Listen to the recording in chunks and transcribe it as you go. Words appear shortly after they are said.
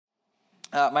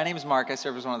My name is Mark. I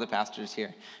serve as one of the pastors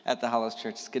here at the Hollows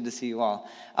Church. It's good to see you all.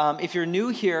 If you're new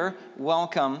here,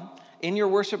 welcome. In your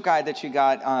worship guide that you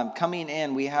got coming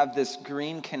in, we have this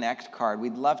green Connect card.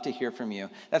 We'd love to hear from you.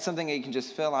 That's something that you can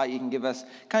just fill out. You can give us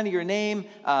kind of your name,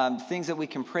 things that we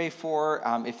can pray for.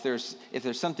 If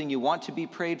there's something you want to be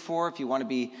prayed for, if you want to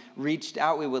be reached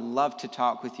out, we would love to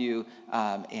talk with you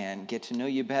and get to know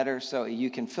you better. So you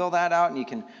can fill that out and you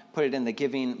can put it in the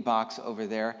giving box over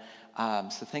there.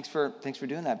 So thanks for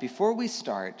doing that. Before we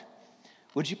start,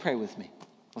 would you pray with me?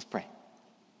 Let's pray.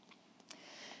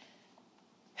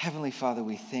 Heavenly Father,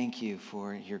 we thank you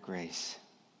for your grace.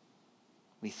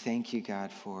 We thank you,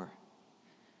 God, for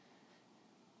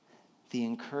the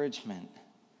encouragement,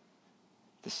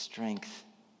 the strength,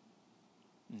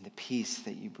 and the peace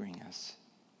that you bring us.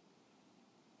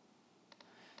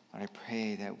 Lord, I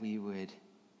pray that we would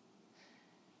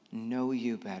know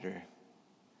you better,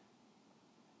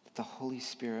 that the Holy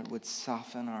Spirit would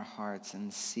soften our hearts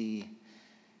and see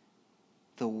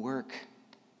the work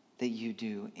that you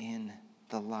do in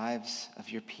the lives of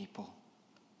your people,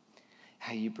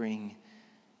 how you bring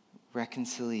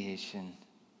reconciliation,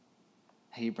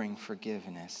 how you bring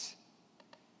forgiveness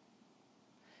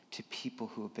to people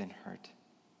who have been hurt.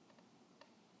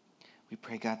 We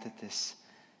pray, God, that this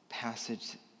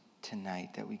passage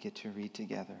tonight that we get to read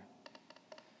together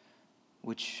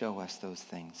would show us those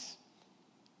things.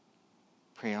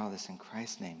 Pray all this in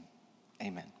Christ's name.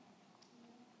 Amen.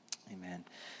 Amen.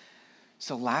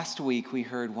 So last week, we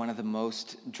heard one of the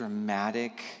most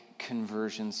dramatic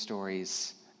conversion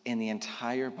stories in the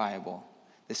entire Bible.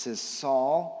 This is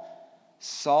Saul,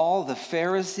 the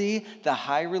Pharisee, the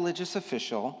high religious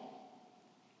official.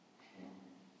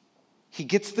 He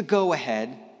gets the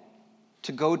go-ahead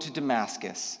to go to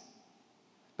Damascus,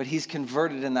 but he's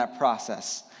converted in that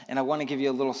process. And I want to give you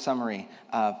a little summary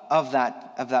of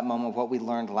that moment, what we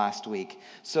learned last week.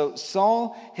 So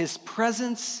Saul, his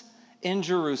presence in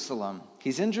Jerusalem.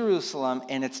 He's in Jerusalem,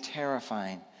 and it's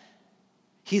terrifying.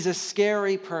 He's a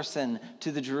scary person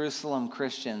to the Jerusalem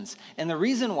Christians. And the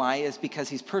reason why is because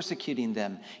he's persecuting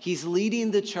them. He's leading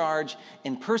the charge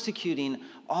in persecuting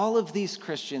all of these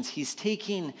Christians. He's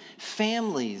taking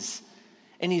families,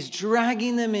 and he's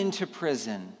dragging them into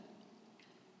prison.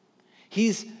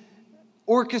 He's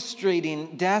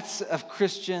orchestrating deaths of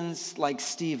Christians like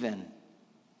Stephen.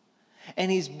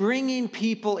 And he's bringing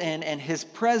people in, and his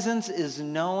presence is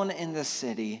known in the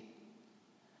city,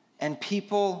 and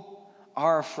people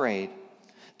are afraid.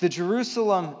 The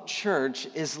Jerusalem church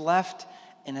is left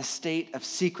in a state of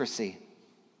secrecy,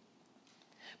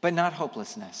 but not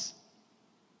hopelessness.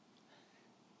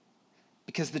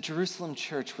 Because the Jerusalem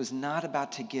church was not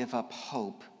about to give up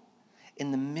hope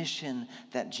in the mission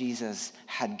that Jesus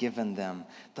had given them.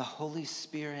 The Holy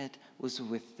Spirit was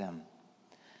with them,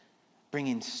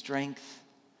 bringing strength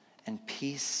and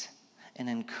peace and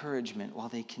encouragement while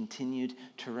they continued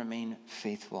to remain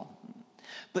faithful.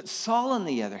 But Saul, on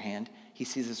the other hand, he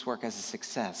sees this work as a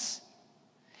success.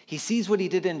 He sees what he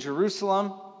did in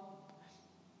Jerusalem,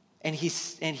 and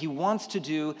he wants to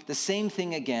do the same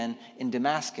thing again in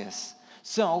Damascus.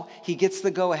 So he gets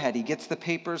the go-ahead, he gets the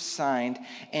papers signed,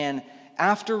 and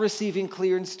after receiving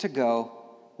clearance to go,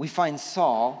 we find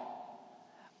Saul,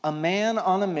 a man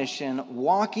on a mission,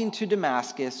 walking to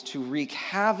Damascus to wreak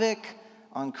havoc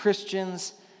on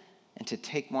Christians and to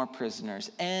take more prisoners.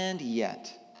 And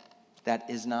yet, that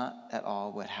is not at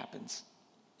all what happens.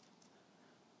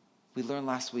 We learned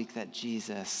last week that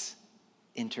Jesus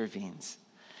intervenes,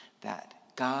 that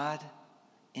God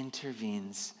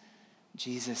intervenes.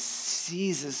 Jesus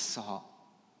seizes Saul,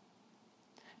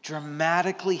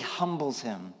 dramatically humbles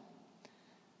him,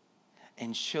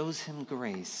 and shows him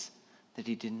grace that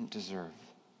he didn't deserve.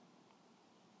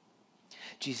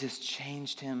 Jesus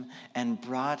changed him and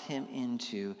brought him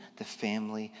into the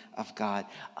family of God.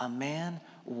 A man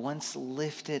once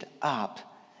lifted up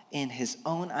in his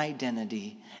own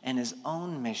identity and his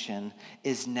own mission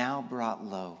is now brought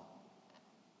low.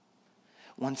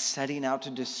 Once setting out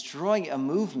to destroy a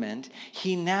movement,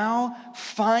 he now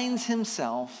finds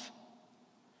himself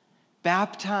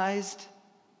baptized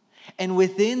and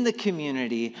within the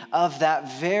community of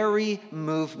that very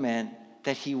movement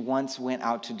that he once went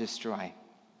out to destroy.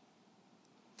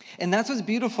 And that's what's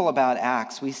beautiful about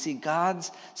Acts. We see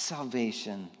God's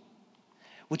salvation,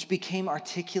 which became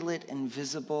articulate and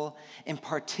visible, in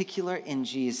particular in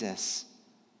Jesus,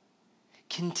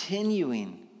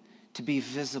 continuing to be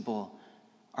visible,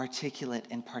 articulate,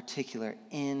 and particular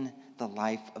in the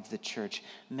life of the church.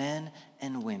 Men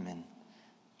and women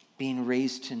being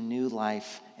raised to new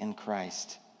life in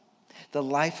Christ. The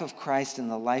life of Christ and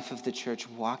the life of the church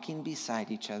walking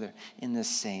beside each other in the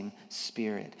same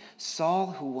spirit. Saul,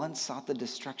 who once sought the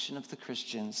destruction of the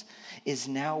Christians, is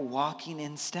now walking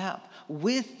in step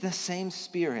with the same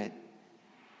spirit.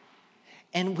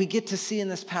 And we get to see in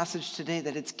this passage today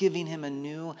that it's giving him a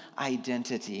new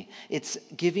identity. It's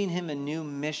giving him a new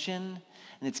mission,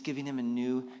 and it's giving him a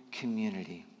new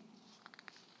community.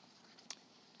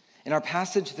 And our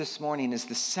passage this morning is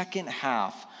the second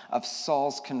half of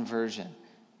Saul's conversion.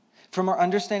 From our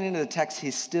understanding of the text,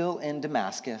 he's still in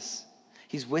Damascus.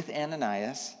 He's with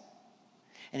Ananias,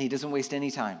 and he doesn't waste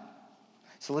any time.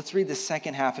 So let's read the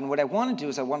second half. And what I want to do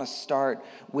is I want to start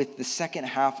with the second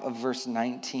half of verse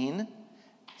 19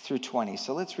 through 20.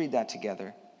 So let's read that together.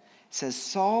 It says,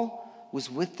 Saul was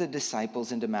with the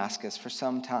disciples in Damascus for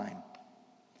some time.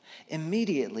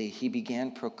 Immediately he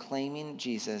began proclaiming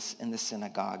Jesus in the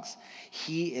synagogues.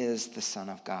 He is the Son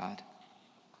of God.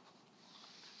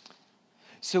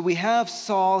 So we have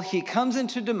Saul. He comes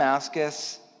into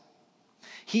Damascus.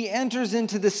 He enters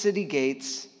into the city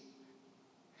gates.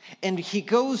 And he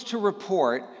goes to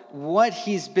report what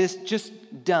he's just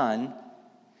done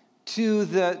to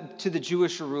the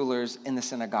Jewish rulers in the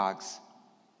synagogues.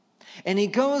 And he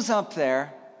goes up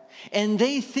there, and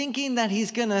they thinking that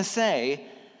he's going to say,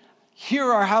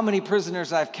 here are how many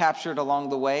prisoners I've captured along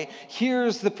the way.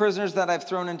 Here's the prisoners that I've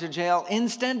thrown into jail.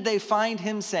 Instead, they find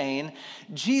him saying,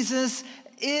 Jesus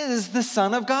is the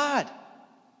Son of God.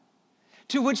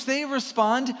 To which they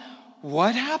respond,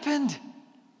 what happened?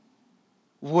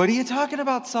 What are you talking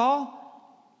about, Saul?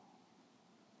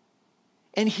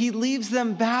 And he leaves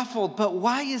them baffled. But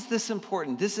why is this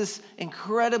important? This is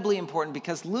incredibly important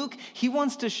because Luke, he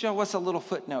wants to show us a little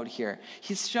footnote here.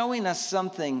 He's showing us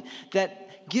something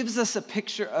that gives us a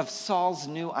picture of Saul's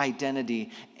new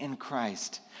identity in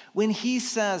Christ. When he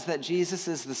says that Jesus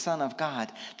is the Son of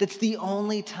God, that's the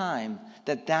only time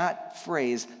that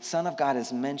phrase, Son of God,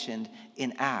 is mentioned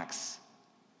in Acts.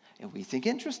 And we think,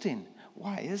 interesting.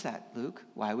 Why is that, Luke?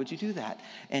 Why would you do that?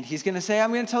 And he's going to say,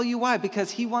 I'm going to tell you why, because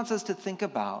he wants us to think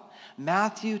about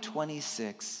Matthew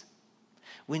 26,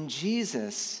 when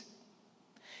Jesus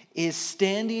is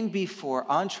standing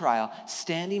on trial,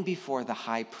 standing before the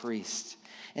high priest.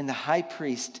 And the high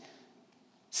priest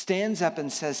stands up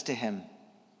and says to him,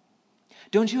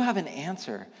 don't you have an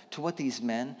answer to what these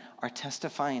men are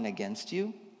testifying against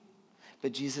you?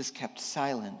 But Jesus kept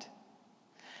silent.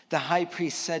 The high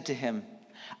priest said to him,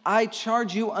 I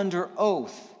charge you under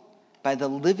oath by the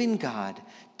living God,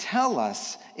 tell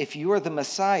us if you are the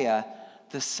Messiah,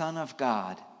 the Son of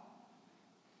God.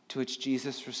 To which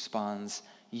Jesus responds,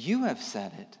 you have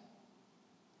said it.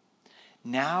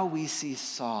 Now we see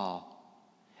Saul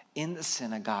in the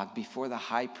synagogue before the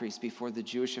high priest, before the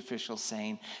Jewish officials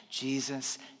saying,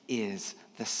 Jesus is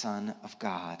the Son of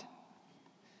God.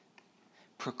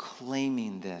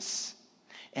 Proclaiming this.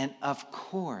 And of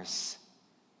course,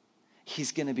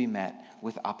 he's going to be met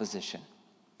with opposition.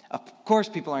 Of course,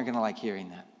 people aren't going to like hearing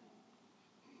that.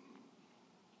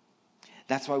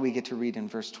 That's why we get to read in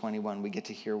verse 21. We get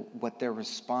to hear what their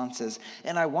response is.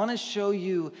 And I want to show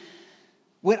you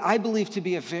what I believe to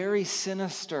be a very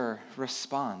sinister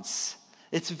response.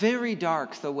 It's very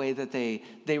dark the way that they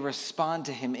respond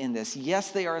to him in this.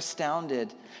 Yes, they are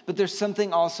astounded, but there's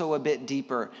something also a bit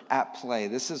deeper at play.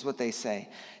 This is what they say.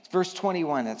 Verse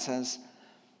 21, it says,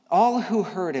 all who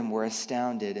heard him were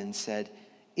astounded and said,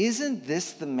 isn't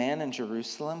this the man in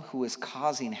Jerusalem who is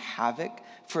causing havoc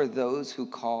for those who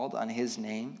called on his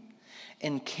name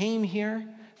and came here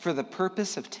for the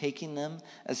purpose of taking them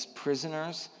as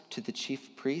prisoners to the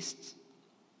chief priests?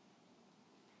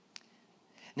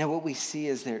 Now what we see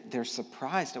is they're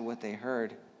surprised at what they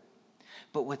heard.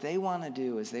 But what they want to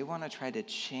do is they want to try to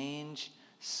change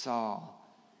Saul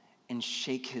and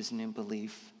shake his new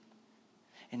belief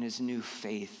and his new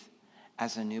faith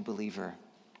as a new believer.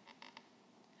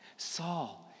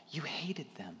 Saul, you hated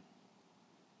them.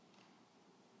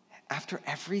 After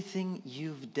everything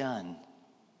you've done,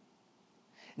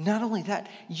 not only that,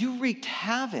 you wreaked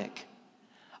havoc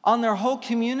on their whole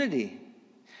community.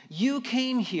 You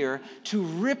came here to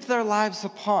rip their lives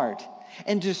apart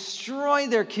and destroy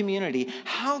their community.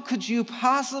 How could you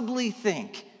possibly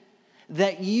think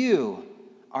that you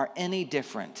are any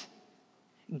different?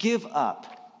 Give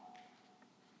up.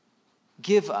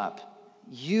 Give up.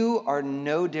 You are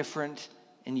no different,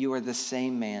 and you are the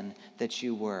same man that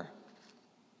you were.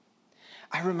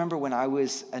 I remember when I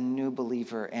was a new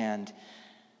believer, and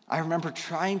I remember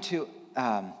trying to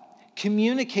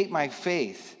communicate my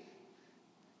faith.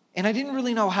 And I didn't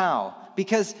really know how.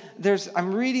 because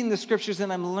I'm reading the scriptures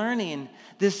and I'm learning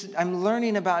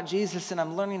about Jesus and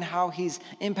I'm learning how he's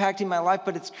impacting my life,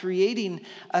 but it's creating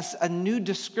a new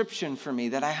description for me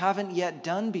that I haven't yet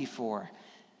done before.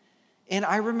 And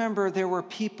I remember there were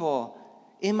people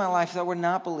in my life that were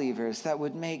not believers that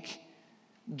would make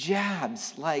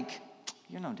jabs like,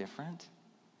 you're no different.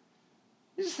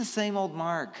 You're just the same old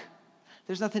Mark.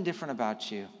 There's nothing different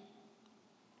about you.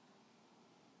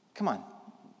 Come on.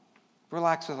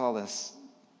 Relax with all this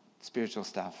spiritual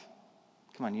stuff.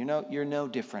 Come on, you're no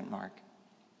different, Mark.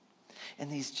 And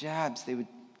these jabs,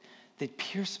 they'd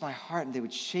pierce my heart and they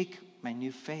would shake my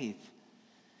new faith.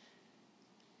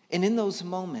 And in those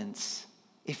moments,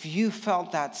 if you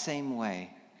felt that same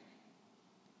way,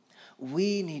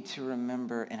 we need to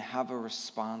remember and have a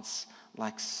response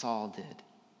like Saul did.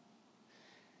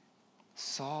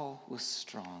 Saul was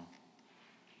strong.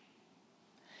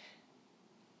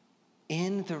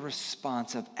 In the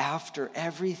response of after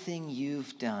everything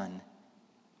you've done,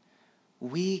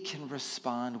 we can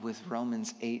respond with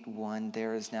Romans 8:1.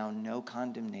 There is now no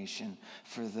condemnation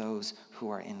for those who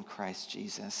are in Christ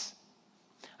Jesus.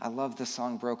 I love the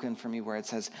song Broken for Me where it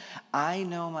says, I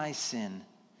know my sin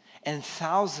and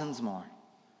thousands more,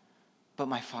 but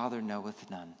my Father knoweth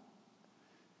none.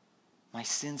 My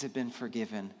sins have been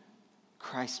forgiven.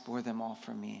 Christ bore them all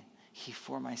for me. He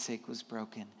for my sake was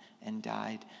broken and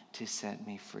died to set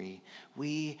me free.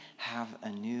 We have a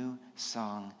new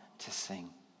song to sing.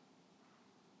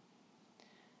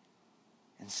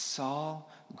 And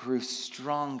Saul grew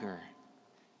stronger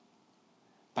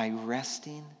by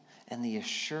resting in the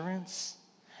assurance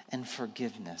and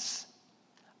forgiveness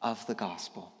of the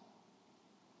gospel.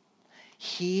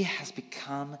 He has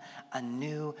become a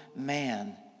new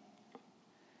man.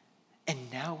 And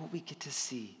now what we get to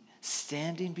see,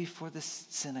 standing before the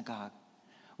synagogue,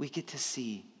 we get to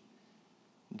see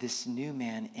this new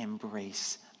man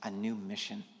embrace a new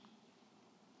mission.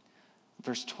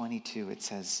 Verse 22, it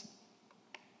says,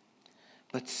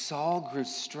 but Saul grew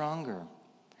stronger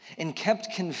and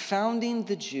kept confounding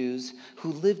the Jews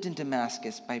who lived in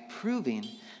Damascus by proving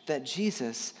that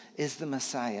Jesus is the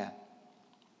Messiah.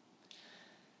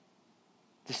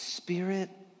 The Spirit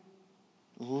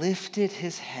lifted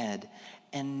his head,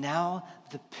 and now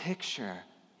the picture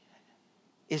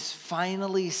is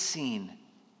finally seen.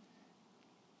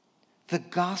 The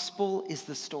gospel is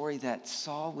the story that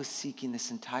Saul was seeking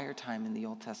this entire time in the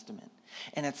Old Testament.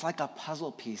 And it's like a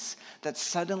puzzle piece that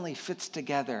suddenly fits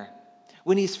together.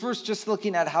 When he's first just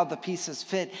looking at how the pieces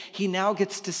fit, he now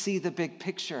gets to see the big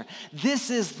picture. This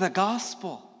is the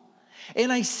gospel.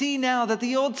 And I see now that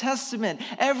the Old Testament,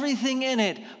 everything in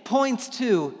it points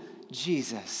to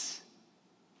Jesus.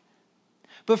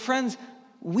 But friends,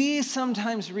 we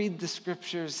sometimes read the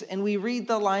scriptures and we read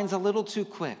the lines a little too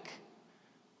quick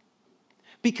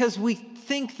because we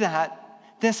think that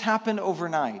this happened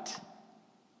overnight.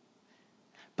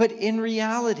 But in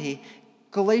reality,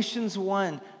 Galatians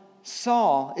 1,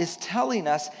 Saul is telling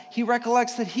us, he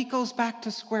recollects that he goes back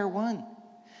to square one.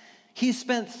 He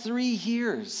spent 3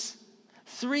 years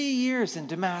in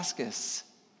Damascus,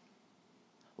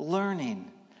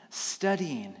 learning,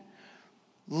 studying,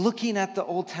 looking at the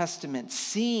Old Testament,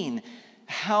 seeing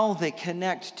how they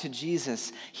connect to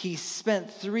Jesus. He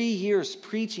spent 3 years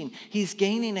preaching. He's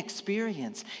gaining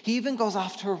experience. He even goes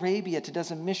off to Arabia to do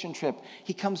a mission trip.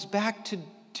 He comes back to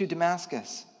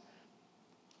Damascus.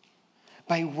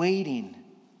 By waiting,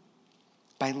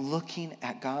 by looking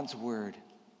at God's word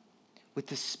with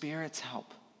the Spirit's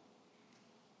help,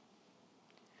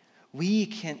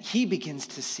 he begins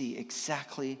to see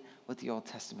exactly what the Old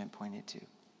Testament pointed to.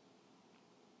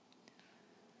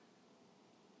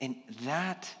 And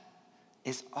that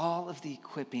is all of the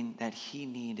equipping that he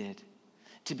needed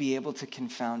to be able to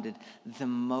confound the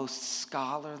most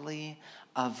scholarly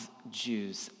of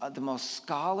Jews, the most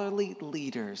scholarly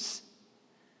leaders.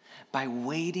 By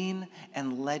waiting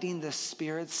and letting the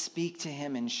Spirit speak to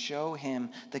him and show him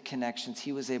the connections,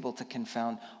 he was able to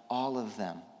confound all of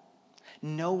them.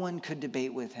 No one could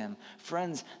debate with him.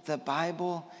 Friends, the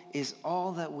Bible is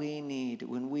all that we need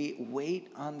when we wait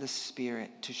on the Spirit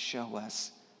to show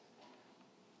us.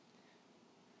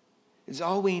 It's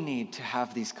all we need to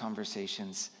have these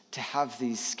conversations, to have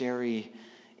these scary,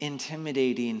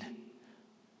 intimidating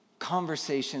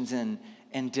conversations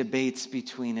and debates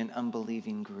between an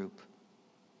unbelieving group.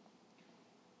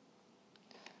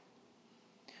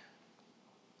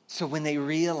 So when they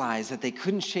realized that they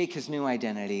couldn't shake his new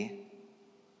identity,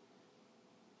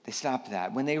 they stopped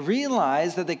that. When they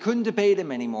realized that they couldn't debate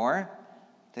him anymore,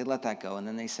 they let that go. And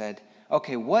then they said,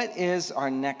 okay, what is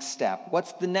our next step?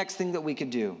 What's the next thing that we could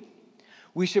do?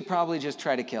 We should probably just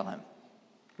try to kill him,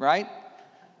 right?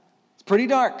 It's pretty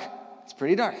dark. It's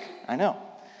pretty dark. I know.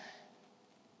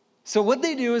 So what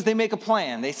they do is they make a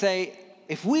plan. They say,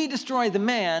 if we destroy the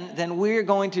man, then we're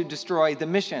going to destroy the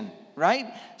mission,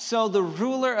 right? So the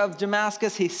ruler of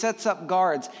Damascus, he sets up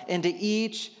guards into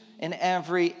each and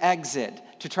every exit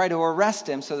to try to arrest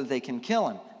him so that they can kill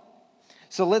him.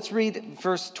 So let's read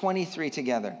verse 23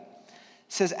 together.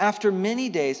 It says,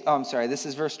 this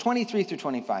is verse 23 through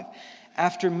 25.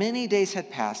 After many days had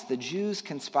passed, the Jews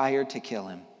conspired to kill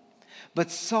him. But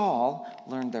Saul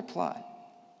learned their plot.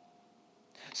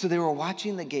 So they were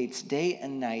watching the gates day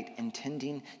and night,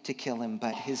 intending to kill him.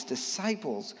 But his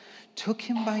disciples took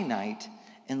him by night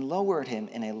and lowered him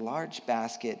in a large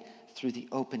basket through the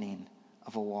opening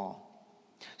of a wall.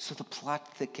 So the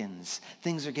plot thickens.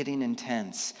 Things are getting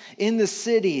intense. In the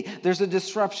city, there's a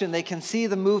disruption. They can see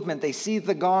the movement. They see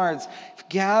the guards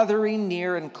gathering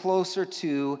near and closer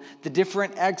to the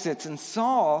different exits. And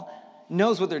Saul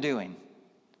knows what they're doing.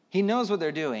 He knows what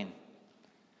they're doing.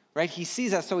 Right? He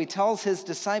sees that, so he tells his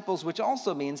disciples, which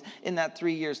also means in that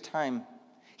 3 years' time,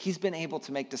 he's been able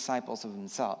to make disciples of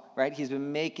himself, right? He's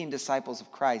been making disciples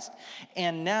of Christ.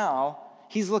 And now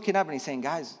he's looking up and he's saying,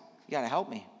 guys, you got to help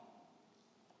me.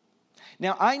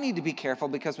 Now, I need to be careful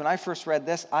because when I first read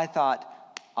this, I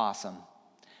thought, awesome.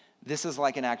 This is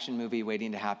like an action movie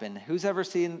waiting to happen. Who's ever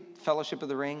seen Fellowship of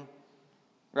the Ring?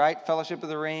 Right? Fellowship of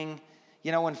the Ring.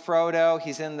 You know, when Frodo,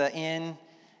 he's in the inn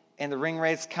and the ring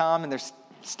wraiths come and they're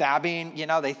stabbing,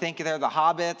 they think they're the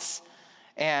hobbits,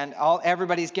 and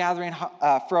everybody's gathering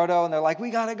Frodo, and they're like,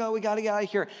 we gotta go, we gotta get out of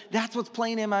here. That's what's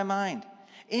playing in my mind.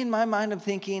 In my mind, I'm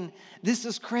thinking, this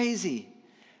is crazy.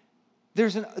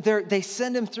 They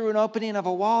send him through an opening of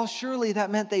a wall. Surely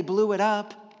that meant they blew it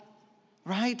up,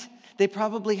 right? They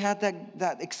probably had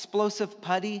that explosive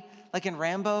putty, like in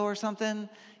Rambo or something.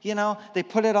 They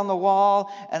put it on the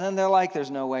wall, and then they're like,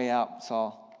 there's no way out,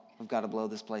 Saul. We've got to blow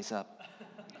this place up.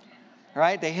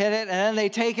 Right? They hit it, and then they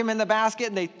take him in the basket,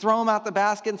 and they throw him out the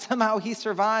basket, and somehow he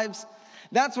survives.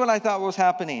 That's what I thought was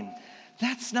happening.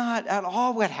 That's not at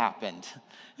all what happened.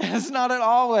 It's not at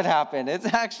all what happened. It's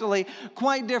actually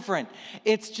quite different.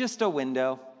 It's just a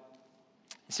window.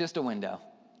 It's just a window.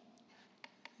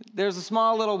 There's a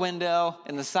small little window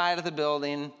in the side of the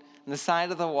building, in the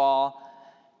side of the wall.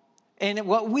 And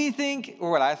what we think, or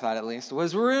what I thought at least,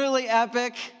 was really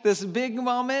epic, this big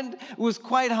moment, was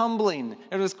quite humbling.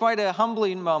 It was quite a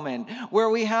humbling moment where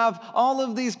we have all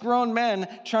of these grown men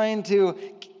trying to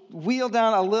wheel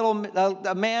down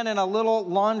a man in a little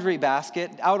laundry basket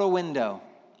out a window.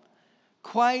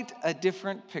 Quite a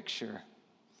different picture.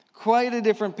 Quite a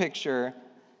different picture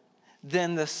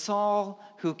than the Saul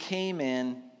who came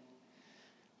in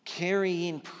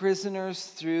carrying prisoners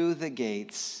through the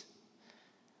gates,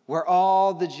 where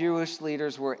all the Jewish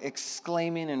leaders were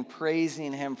exclaiming and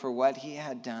praising him for what he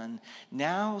had done.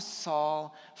 Now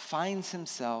Saul finds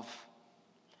himself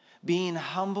being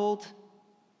humbled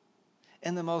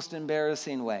in the most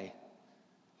embarrassing way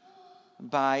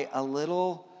by a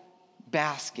little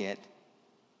basket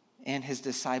and his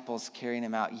disciples carrying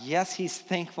him out. Yes, he's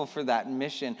thankful for that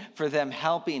mission, for them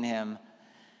helping him.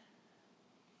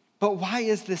 But why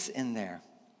is this in there?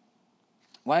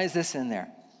 Why is this in there?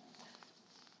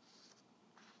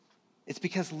 It's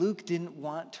because Luke didn't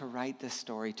want to write this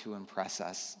story to impress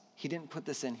us. He didn't put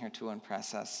this in here to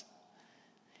impress us.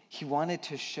 He wanted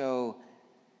to show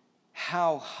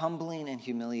how humbling and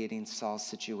humiliating Saul's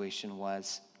situation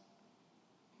was.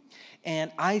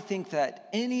 And I think that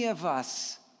any of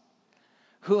us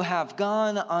who have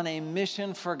gone on a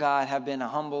mission for God have been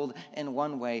humbled in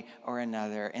one way or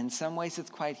another. In some ways,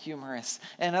 it's quite humorous.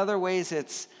 In other ways,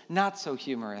 it's not so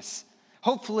humorous.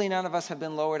 Hopefully, none of us have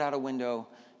been lowered out a window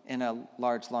in a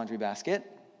large laundry basket,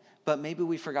 but maybe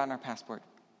we've forgotten our passport.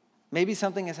 Maybe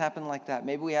something has happened like that.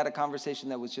 Maybe we had a conversation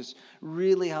that was just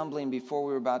really humbling before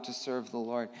we were about to serve the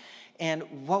Lord.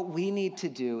 And what we need to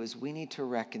do is we need to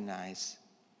recognize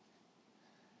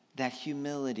that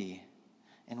humility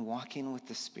and walking with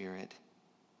the Spirit,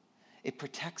 it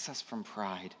protects us from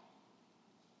pride.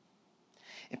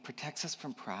 It protects us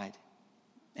from pride,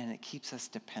 and it keeps us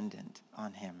dependent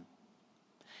on him.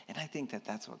 And I think that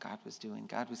that's what God was doing.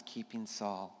 God was keeping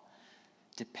Saul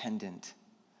dependent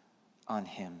on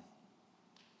him.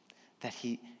 That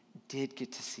he did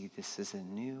get to see this as a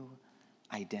new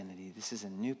identity. This is a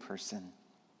new person.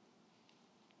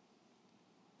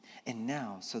 And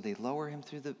now, so they lower him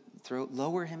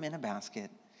lower him in a basket,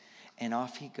 and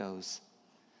off he goes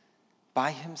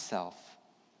by himself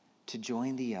to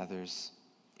join the others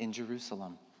in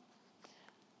Jerusalem.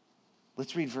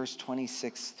 Let's read verse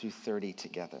 26 through 30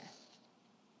 together.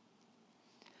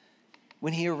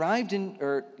 When he arrived in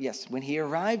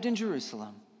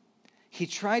Jerusalem, He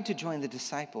tried to join the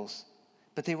disciples,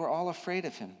 but they were all afraid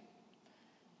of him,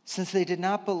 since they did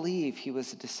not believe he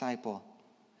was a disciple.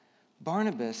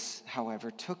 Barnabas,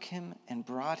 however, took him and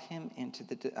brought him into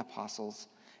the apostles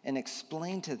and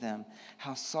explained to them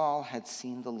how Saul had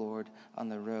seen the Lord on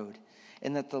the road,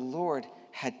 and that the Lord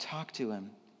had talked to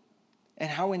him, and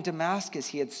how in Damascus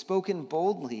he had spoken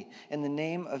boldly in the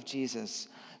name of Jesus.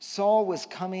 Saul was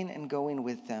coming and going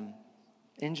with them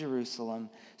in Jerusalem,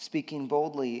 speaking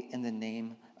boldly in the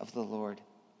name of the Lord.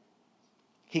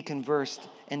 He conversed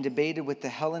and debated with the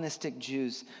Hellenistic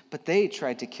Jews, but they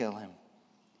tried to kill him.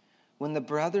 When the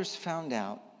brothers found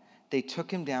out, they took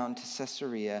him down to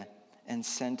Caesarea and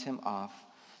sent him off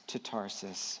to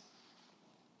Tarsus.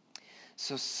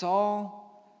 So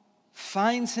Saul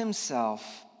finds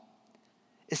himself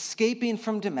escaping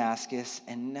from Damascus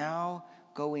and now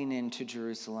going into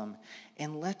Jerusalem.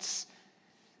 And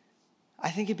I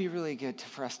think it'd be really good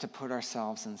for us to put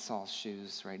ourselves in Saul's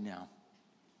shoes right now.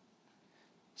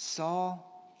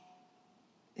 Saul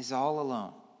is all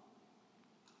alone.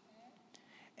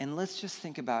 And let's just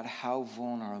think about how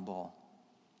vulnerable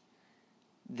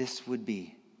this would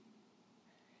be.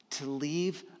 To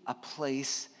leave a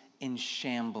place in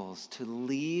shambles, to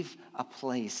leave a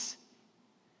place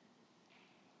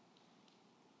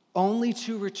only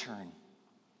to return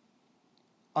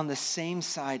on the same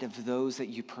side of those that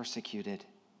you persecuted,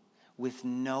 with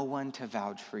no one to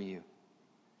vouch for you.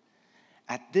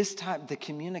 At this time, the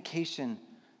communication,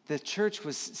 the church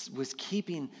was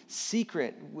keeping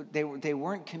secret. They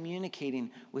weren't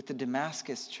communicating with the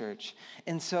Damascus church.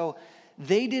 And so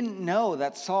they didn't know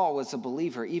that Saul was a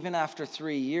believer, even after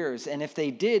 3 years. And if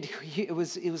they did, it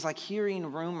was like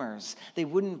hearing rumors. They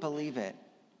wouldn't believe it.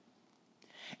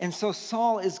 And so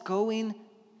Saul is going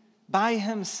by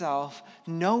himself,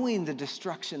 knowing the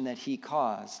destruction that he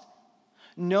caused,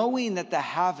 knowing that the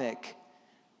havoc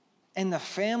and the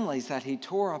families that he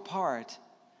tore apart,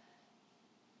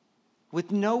 with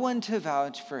no one to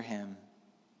vouch for him.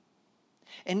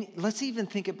 And let's even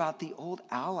think about the old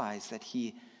allies that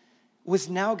he was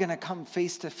now going to come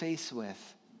face to face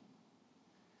with.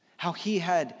 How he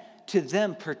had to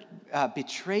them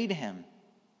betrayed him.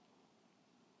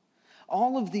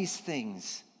 All of these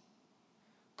things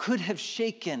could have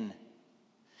shaken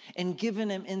and given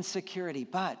him insecurity,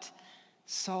 but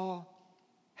Saul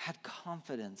had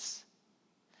confidence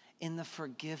in the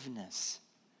forgiveness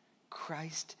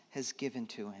Christ has given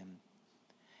to him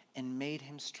and made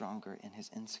him stronger in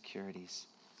his insecurities.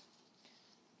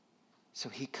 So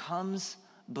he comes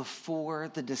before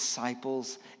the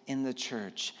disciples in the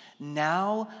church,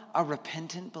 now a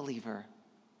repentant believer,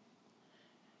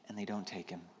 and they don't take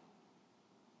him.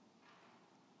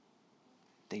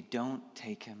 They don't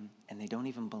take him, and they don't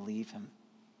even believe him.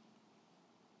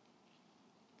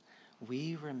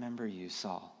 We remember you,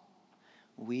 Saul.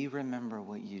 We remember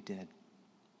what you did.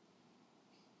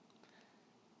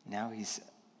 Now he's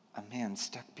a man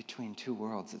stuck between two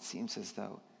worlds. It seems as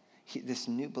though this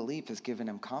new belief has given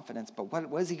him confidence, but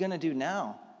what is he going to do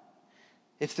now?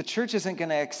 If the church isn't going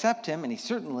to accept him, and he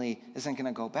certainly isn't going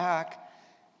to go back,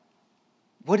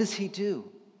 what does he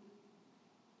do?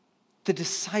 The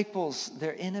disciples,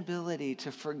 their inability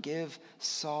to forgive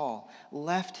Saul,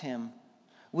 left him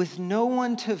with no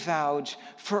one to vouch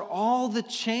for all the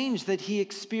change that he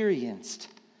experienced,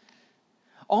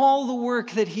 all the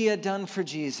work that he had done for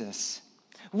Jesus.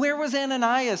 Where was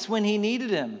Ananias when he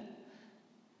needed him?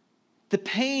 The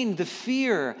pain, the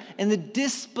fear, and the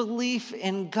disbelief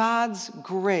in God's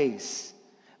grace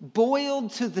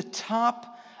boiled to the top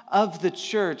of the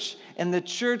church, and the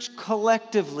church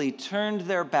collectively turned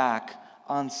their back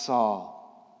on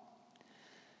Saul.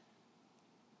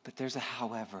 But there's a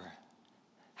however.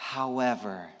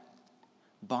 However,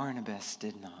 Barnabas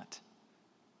did not.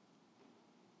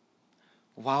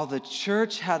 While the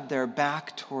church had their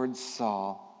back towards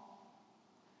Saul,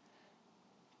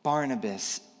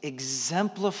 Barnabas,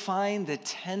 exemplifying the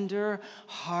tender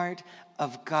heart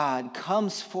of God,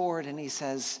 comes forward and he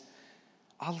says,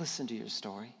 I'll listen to your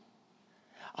story.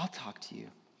 I'll talk to you.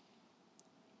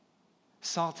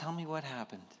 Saul, tell me what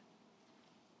happened.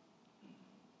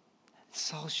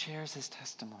 Saul shares his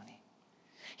testimony.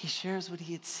 He shares what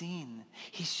he had seen.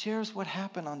 He shares what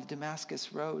happened on the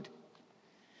Damascus road.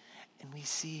 And we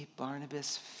see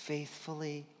Barnabas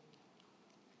faithfully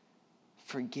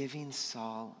forgiving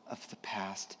Saul of the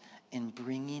past and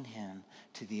bringing him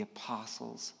to the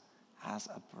apostles as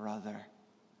a brother.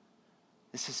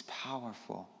 This is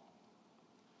powerful.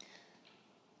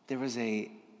 There was a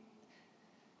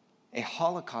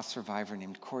Holocaust survivor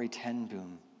named Corrie ten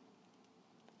Boom.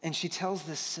 And she tells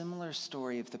this similar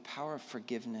story of the power of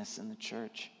forgiveness in the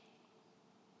church.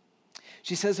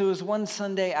 She says it was one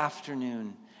Sunday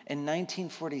afternoon in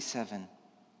 1947,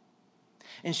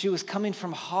 and she was coming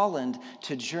from Holland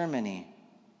to Germany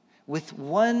with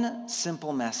one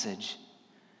simple message: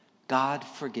 God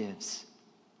forgives.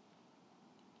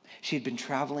 She'd been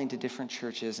traveling to different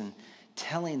churches and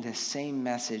telling this same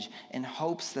message in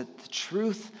hopes that the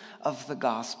truth of the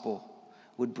gospel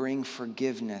would bring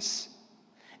forgiveness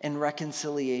and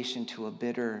reconciliation to a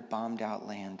bitter, bombed-out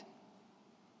land.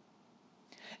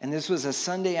 And this was a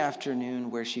Sunday afternoon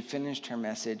where she finished her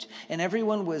message, and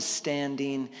everyone was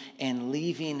standing and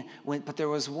leaving, but there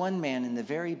was one man in the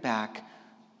very back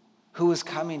who was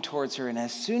coming towards her, and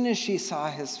as soon as she saw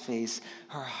his face,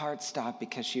 her heart stopped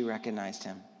because she recognized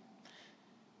him.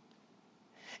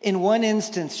 In one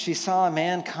instance, she saw a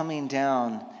man coming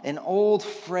down, an old,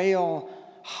 frail,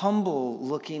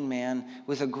 humble-looking man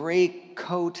with a gray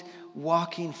coat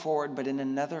walking forward, but in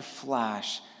another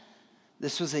flash,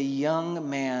 this was a young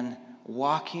man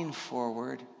walking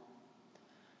forward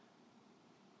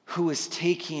who was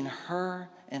taking her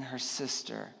and her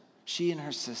sister, she and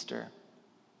her sister,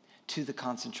 to the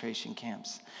concentration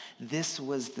camps. This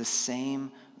was the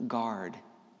same guard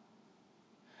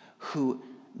who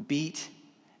beat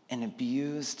and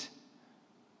abused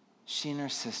she and her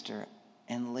sister,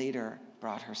 and later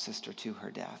brought her sister to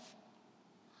her death.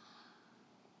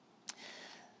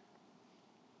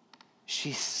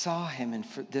 She saw him, and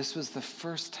this was the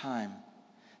first time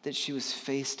that she was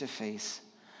face to face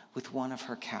with one of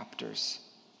her captors.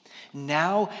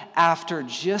 Now, after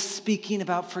just speaking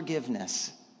about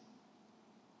forgiveness,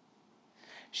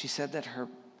 she said that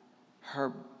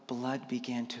her blood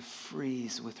began to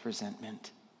freeze with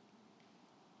resentment.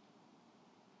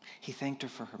 He thanked her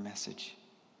for her message,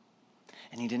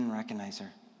 and he didn't recognize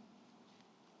her.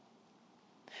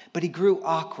 But he grew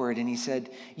awkward, and he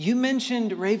said, "You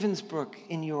mentioned Ravensbrück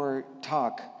in your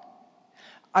talk.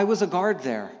 I was a guard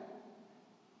there.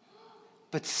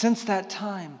 But since that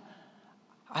time,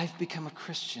 I've become a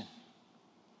Christian.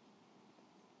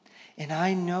 And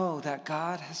I know that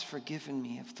God has forgiven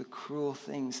me of the cruel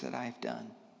things that I've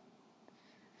done."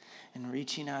 And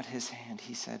reaching out his hand,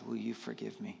 he said, "Will you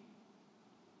forgive me?"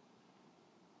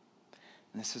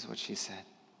 And this is what she said: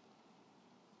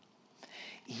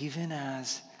 "Even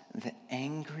as the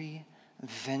angry,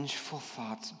 vengeful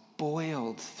thoughts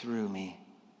boiled through me,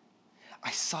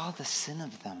 I saw the sin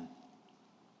of them.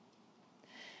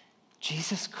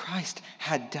 Jesus Christ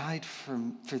had died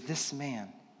for this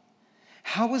man.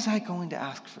 How was I going to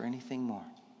ask for anything more?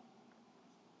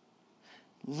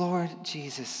 Lord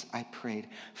Jesus," I prayed,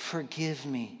 "forgive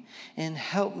me and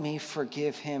help me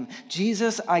forgive him.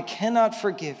 Jesus, I cannot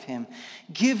forgive him.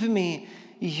 Give me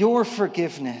your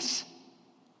forgiveness."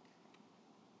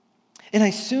 And I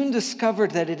soon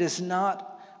discovered that it is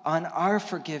not on our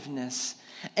forgiveness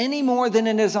any more than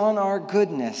it is on our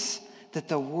goodness that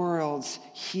the world's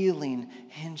healing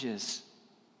hinges.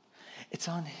 It's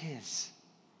on his.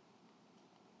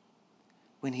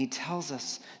 When he tells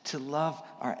us to love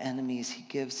our enemies, he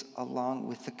gives, along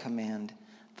with the command,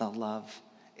 the love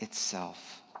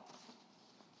itself.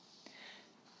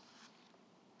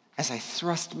 As I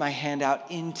thrust my hand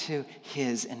out into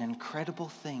his, an incredible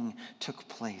thing took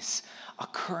place. A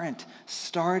current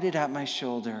started at my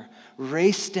shoulder,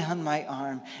 raced down my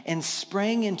arm, and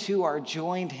sprang into our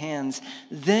joined hands.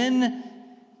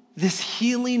 Then this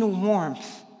healing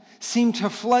warmth seemed to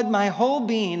flood my whole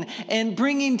being, and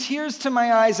bringing tears to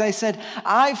my eyes, I said,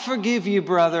 "I forgive you,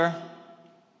 brother,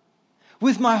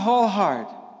 with my whole heart."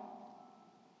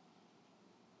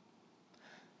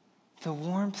 The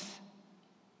warmth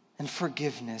and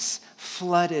forgiveness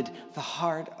flooded the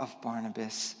heart of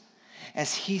Barnabas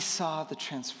as he saw the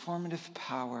transformative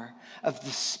power of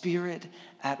the Spirit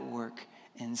at work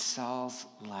in Saul's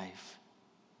life.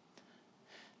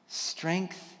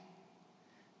 Strength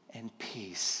and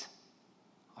peace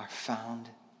are found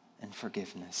in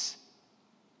forgiveness.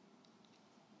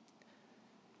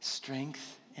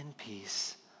 Strength and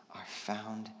peace are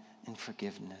found in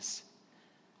forgiveness.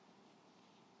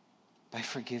 By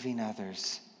forgiving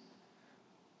others,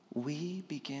 we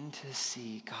begin to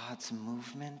see God's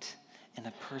movement in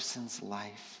a person's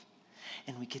life.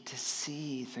 And we get to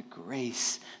see the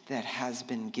grace that has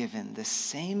been given, the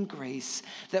same grace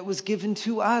that was given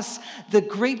to us. The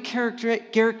great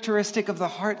characteristic of the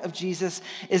heart of Jesus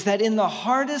is that in the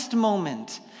hardest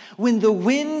moment, when the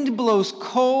wind blows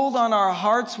cold on our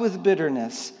hearts with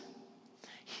bitterness,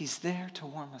 he's there to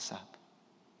warm us up.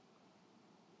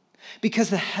 Because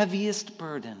the heaviest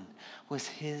burden was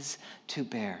his to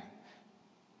bear.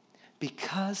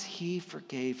 Because he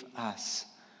forgave us,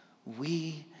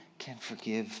 we can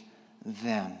forgive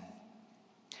them.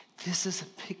 This is a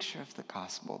picture of the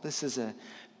gospel. This is a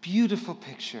beautiful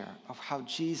picture of how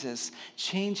Jesus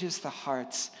changes the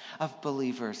hearts of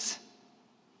believers.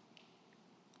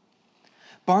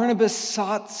 Barnabas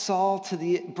brought Saul to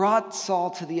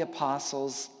the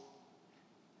apostles,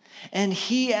 and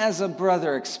he, as a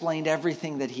brother, explained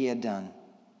everything that he had done.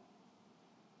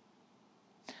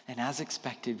 And as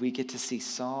expected, we get to see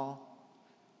Saul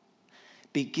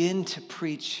begin to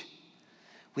preach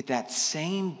with that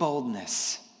same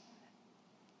boldness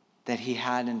that he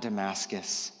had in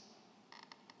Damascus.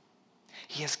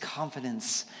 He has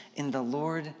confidence in the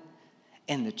Lord,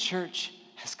 and the church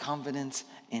has confidence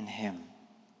in him.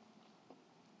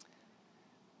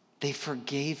 They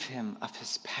forgave him of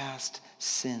his past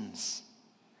sins,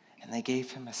 and they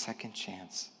gave him a second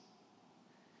chance.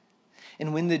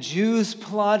 And when the Jews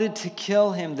plotted to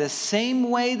kill him the same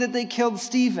way that they killed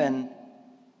Stephen,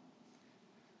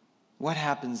 what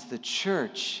happens? The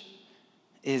church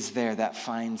is there that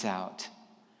finds out.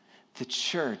 The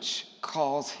church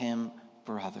calls him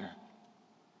brother.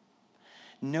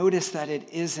 Notice that it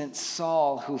isn't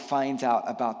Saul who finds out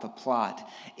about the plot.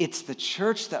 It's the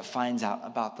church that finds out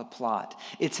about the plot.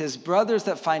 It's his brothers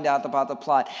that find out about the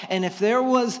plot. And if there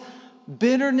was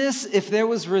bitterness, if there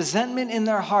was resentment in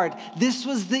their heart, this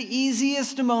was the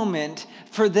easiest moment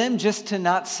for them just to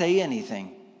not say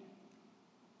anything.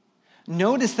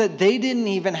 Notice that they didn't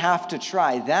even have to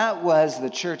try. That was the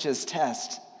church's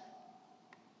test.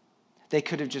 They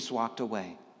could have just walked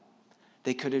away.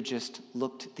 They could have just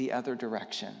looked the other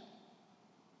direction.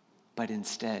 But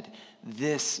instead,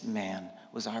 this man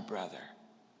was our brother,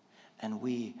 and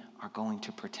we are going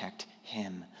to protect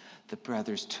him. The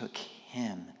brothers took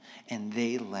him, and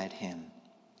they led him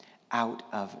out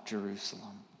of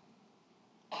Jerusalem.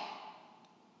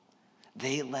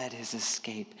 They led his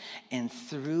escape, and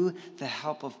through the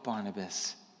help of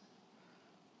Barnabas,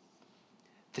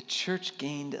 the church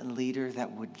gained a leader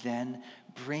that would then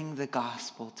bring the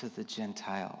gospel to the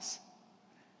Gentiles.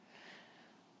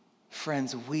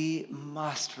 Friends, we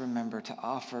must remember to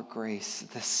offer grace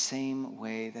the same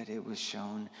way that it was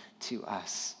shown to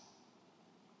us.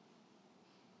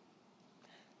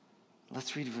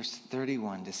 Let's read verse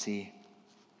 31 to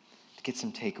get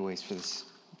some takeaways for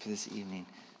this evening.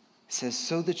 It says,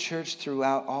 "So the church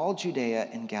throughout all Judea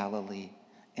and Galilee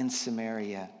and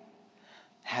Samaria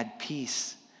had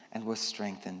peace and was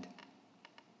strengthened,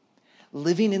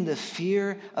 living in the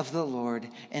fear of the Lord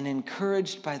and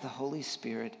encouraged by the Holy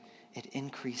Spirit, it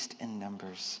increased in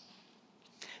numbers."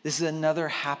 This is another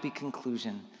happy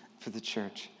conclusion for the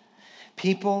church.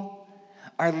 People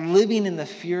are living in the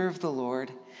fear of the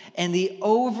Lord, and the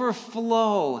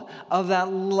overflow of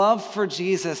that love for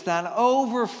Jesus, that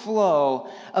overflow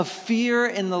of fear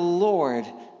in the Lord,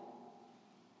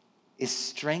 is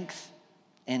strength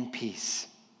and peace.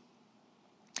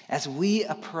 As we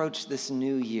approach this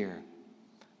new year,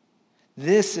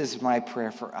 this is my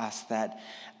prayer for us, that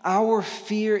our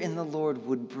fear in the Lord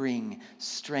would bring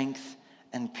strength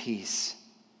and peace.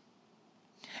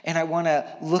 And I want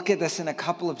to look at this in a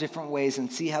couple of different ways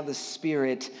and see how the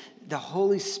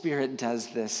Holy Spirit does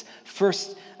this.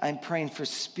 First, I'm praying for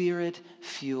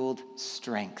Spirit-fueled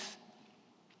strength.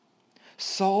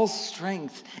 Saul's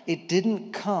strength, it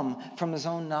didn't come from his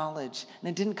own knowledge, and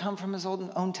it didn't come from his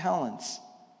own talents.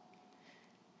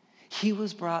 He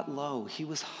was brought low, he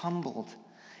was humbled,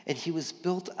 and he was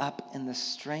built up in the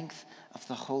strength of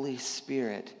the Holy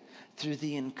Spirit through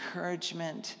the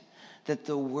encouragement that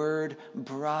the word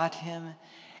brought him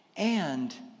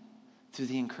and through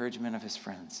the encouragement of his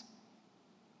friends.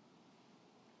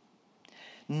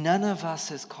 None of us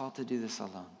is called to do this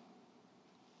alone.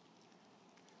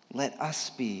 Let us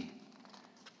be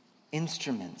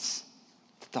instruments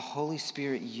that the Holy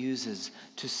Spirit uses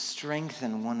to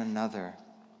strengthen one another,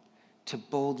 to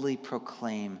boldly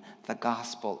proclaim the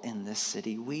gospel in this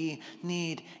city. We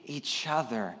need each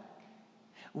other.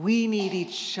 We need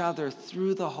each other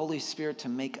through the Holy Spirit to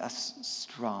make us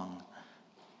strong.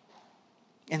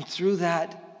 And through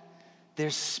that,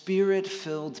 there's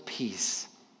Spirit-filled peace.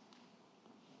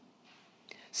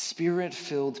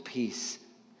 Spirit-filled peace.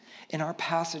 In our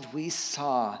passage, we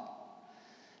saw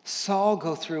Saul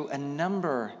go through a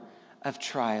number of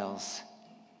trials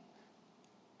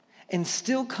and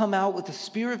still come out with a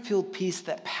Spirit-filled peace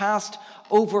that passed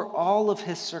over all of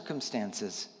his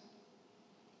circumstances.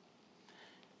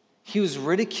 He was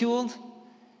ridiculed.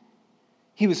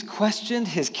 He was questioned.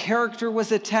 His character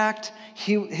was attacked.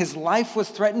 His life was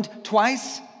threatened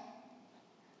twice.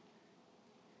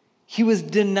 He was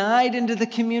denied into the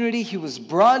community. He was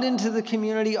brought into the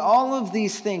community. All of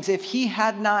these things, if he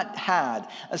had not had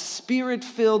a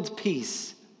Spirit-filled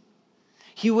peace,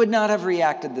 he would not have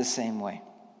reacted the same way.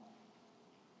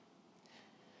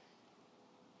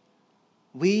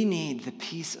 We need the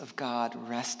peace of God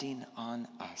resting on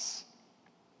us.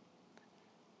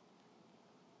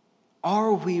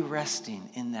 Are we resting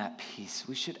in that peace?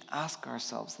 We should ask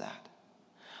ourselves that.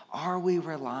 Are we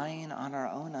relying on our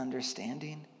own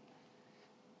understanding?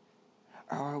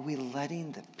 Or are we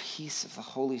letting the peace of the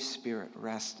Holy Spirit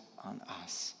rest on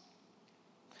us?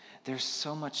 There's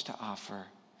so much to offer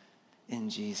in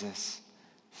Jesus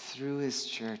through his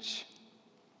church.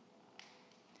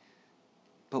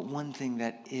 But one thing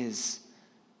that is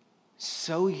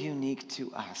so unique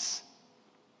to us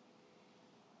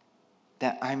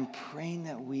that I'm praying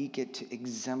that we get to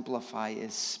exemplify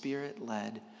is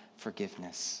Spirit-led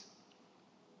forgiveness.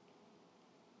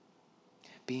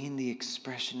 Being the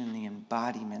expression and the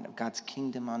embodiment of God's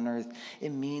kingdom on earth, it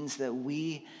means that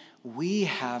we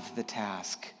have the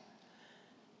task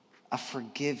of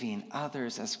forgiving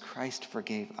others as Christ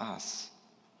forgave us.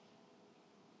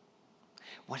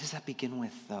 What does that begin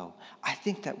with, though? I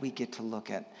think that we get to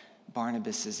look at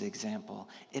Barnabas' example.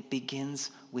 It begins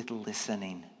with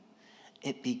listening.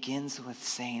 It begins with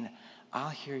saying, I'll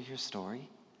hear your story.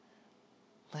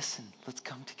 Listen, let's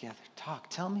come together. Talk.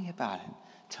 Tell me about it.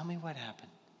 Tell me what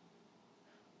happened.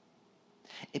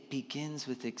 It begins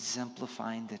with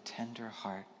exemplifying the tender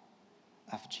heart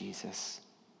of Jesus.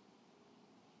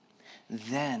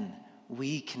 Then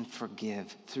we can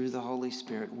forgive through the Holy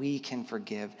Spirit. We can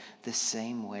forgive the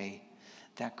same way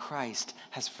that Christ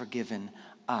has forgiven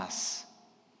us.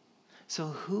 So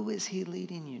who is he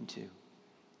leading you to?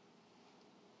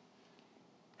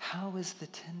 How is the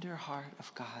tender heart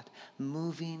of God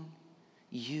moving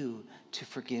you to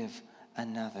forgive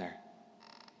another?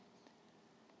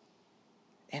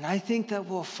 And I think that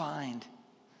we'll find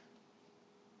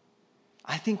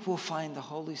the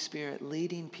Holy Spirit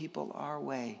leading people our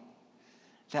way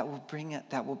that will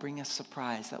bring us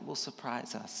surprise, that will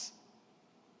surprise us.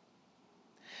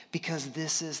 Because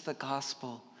this is the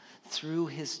gospel through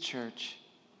his church.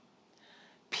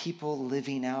 People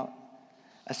living out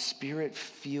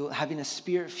having a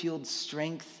spirit-fueled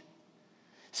strength,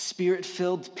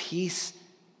 spirit-filled peace,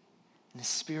 and a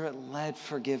spirit-led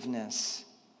forgiveness.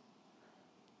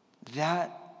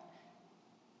 That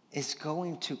is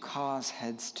going to cause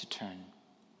heads to turn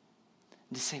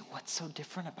and to say, what's so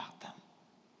different about them?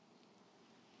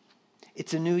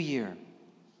 It's a new year.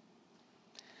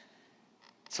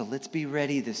 So let's be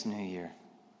ready this new year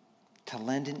to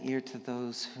lend an ear to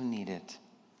those who need it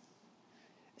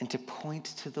and to point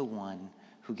to the one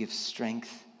who gives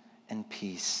strength and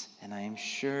peace. And I am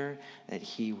sure that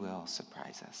he will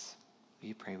surprise us. Will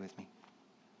you pray with me?